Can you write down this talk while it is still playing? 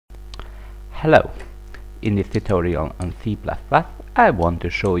Hello! In this tutorial on C++, I want to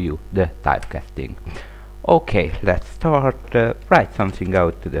show you the typecasting. Okay, let's start. Write something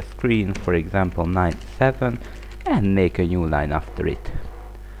out to the screen, for example 97, and make a new line after it.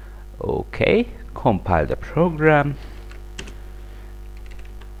 Okay, compile the program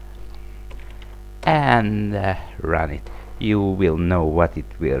and run it. You will know what it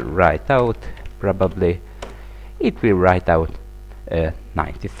will write out. Probably it will write out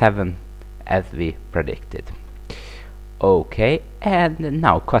 97 as we predicted. Okay, and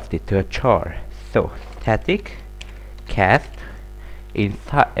now cast it to a char. So static cast in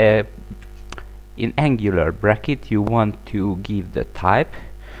angular bracket you want to give the type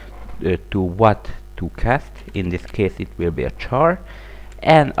to what to cast. In this case it will be a char,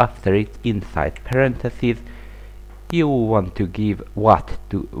 and after it inside parentheses you want to give what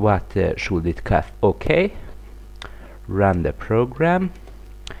should it cast. Okay, run the program,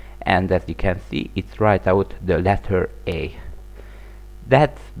 and as you can see it writes out the letter A.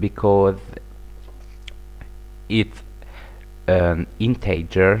 That's because it's an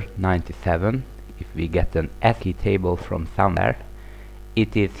integer 97. If we get an ASCII table from somewhere,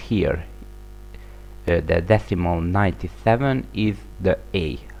 it is here. The decimal 97 is the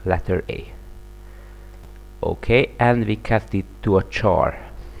A, letter A. Okay, and we cast it to a char,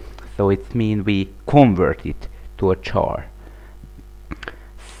 so it means we convert it to a char.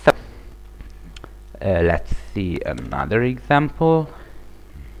 So let's see another example.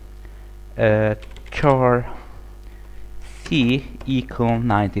 Char C equal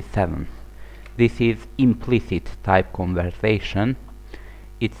 97. This is implicit type conversion.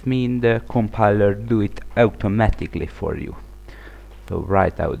 It means the compiler do it automatically for you. So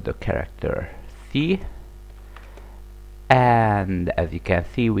write out the character C, and as you can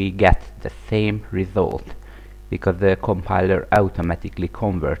see we get the same result because the compiler automatically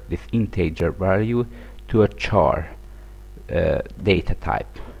converts this integer value to a char data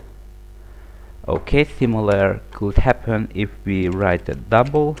type. Okay, similar could happen if we write a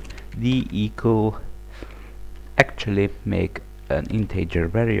double d equal, actually make an integer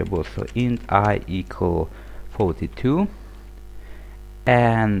variable, so int I equal 42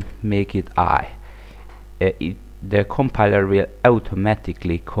 and make it I. The compiler will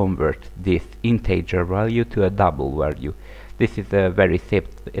automatically convert this integer value to a double value. This is a very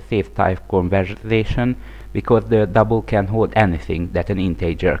safe type conversion because the double can hold anything that an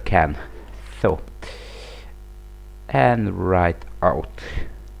integer can. So, and write out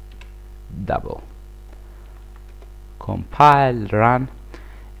double. Compile, run,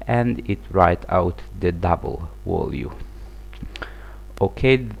 and it write out the double value.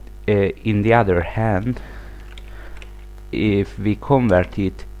 Okay, in the other hand, if we convert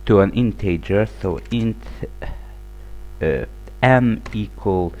it to an integer, so int m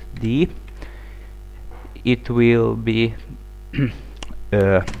equals d, it will be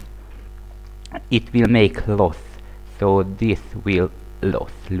it will make loss, so this will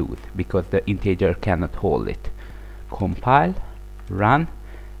lose because the integer cannot hold it. Compile, run,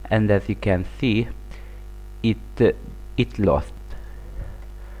 and as you can see it lost.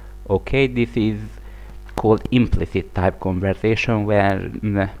 Okay, this is called implicit type conversion, where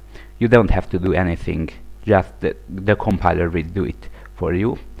you don't have to do anything, just the compiler will do it for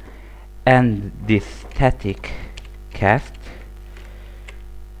you. And this static cast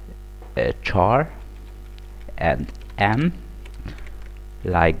char and m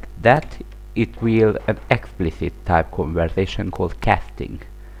like that, it will an explicit type conversion called casting.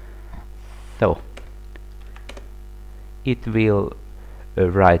 So it will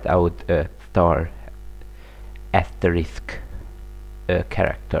write out a star asterisk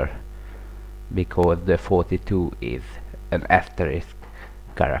character because the 42 is an asterisk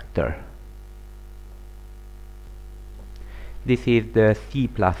character. This is the C++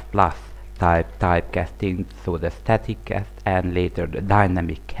 typecasting, so the static cast and later the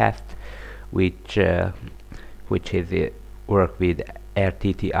dynamic cast, which is work with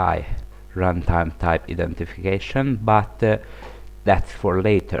RTTI, runtime type identification, but that's for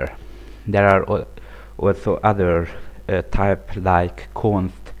later. There are also other type like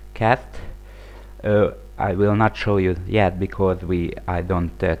const cast. I will not show you yet because I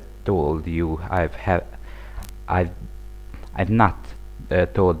don't told you I've not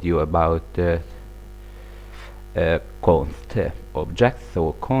told you about const objects,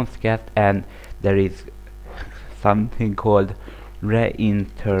 so const cast, and there is something called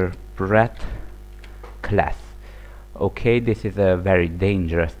reinterpret class. Okay, this is a very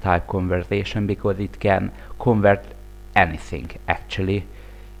dangerous type conversion because it can convert anything actually,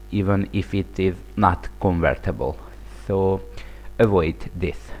 even if it is not convertible. So avoid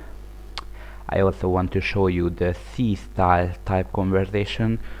this. I also want to show you the C-style type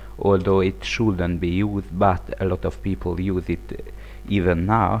conversion, although it shouldn't be used, but a lot of people use it even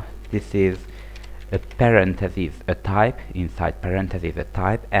now. This is a parenthesis, a type, inside parenthesis a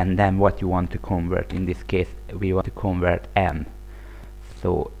type, and then what you want to convert. In this case we want to convert n.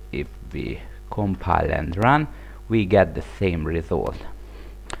 So if we compile and run, we get the same result,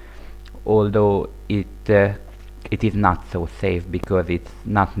 although it is not so safe, because it's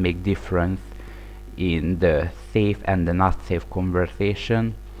not make difference in the safe and the not safe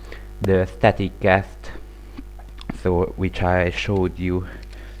conversation. The static cast, so which I showed you,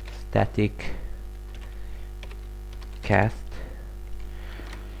 static cast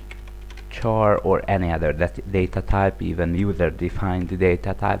char or any other data type, even user defined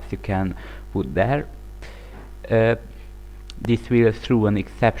data types you can put there. This will throw an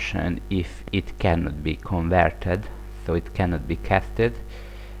exception if it cannot be converted, so it cannot be casted,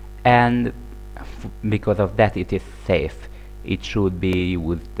 and because of that it is safe. It should be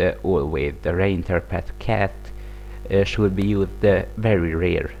used always. The reinterpret cast should be used very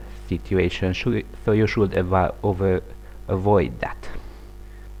rare situation, so you should avoid that.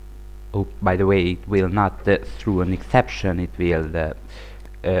 Oh, by the way, it will not through an exception, it will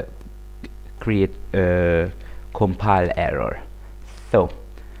create a compile error. So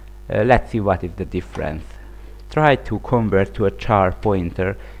let's see what is the difference. Try to convert to a char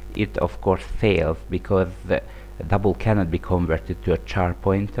pointer. It of course fails because the double cannot be converted to a char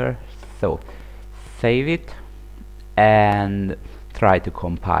pointer. So save it and try to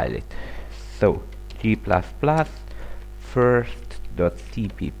compile it. So g++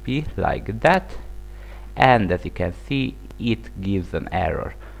 first.cpp, like that, and as you can see it gives an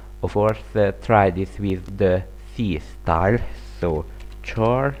error. Of course try this with the C style, so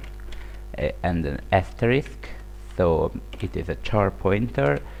char and an asterisk, so it is a char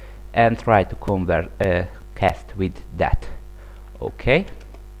pointer, and try to convert cast with that. Okay,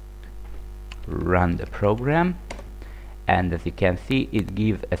 run the program, and as you can see it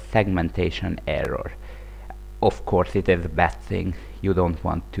gives a segmentation error. Of course it is a bad thing, you don't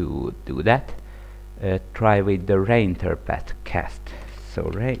want to do that. Try with the reinterpret cast,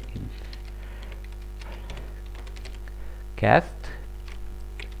 so cast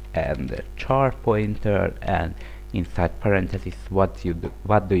and the char pointer, and inside parentheses what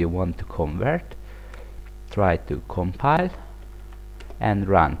do you want to convert. Try to compile and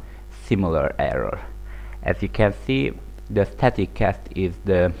run. Similar error. As you can see, the static cast is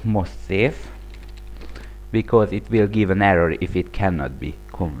the most safe, because it will give an error if it cannot be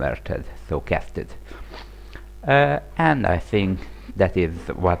converted, so casted. And I think that is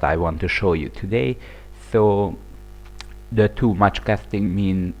what I want to show you today. So the too much casting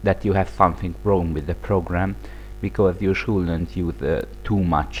means that you have something wrong with the program, because you shouldn't use too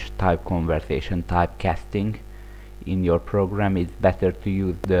much type conversion, type casting in your program. It's better to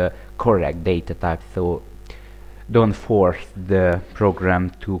use the correct data type, so don't force the program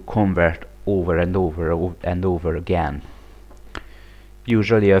to convert over and over and over again.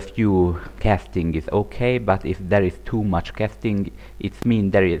 Usually a few casting is okay, but if there is too much casting, it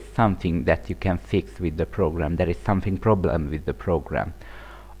means there is something that you can fix with the program. There is something problem with the program.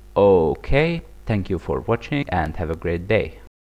 Okay, thank you for watching and have a great day.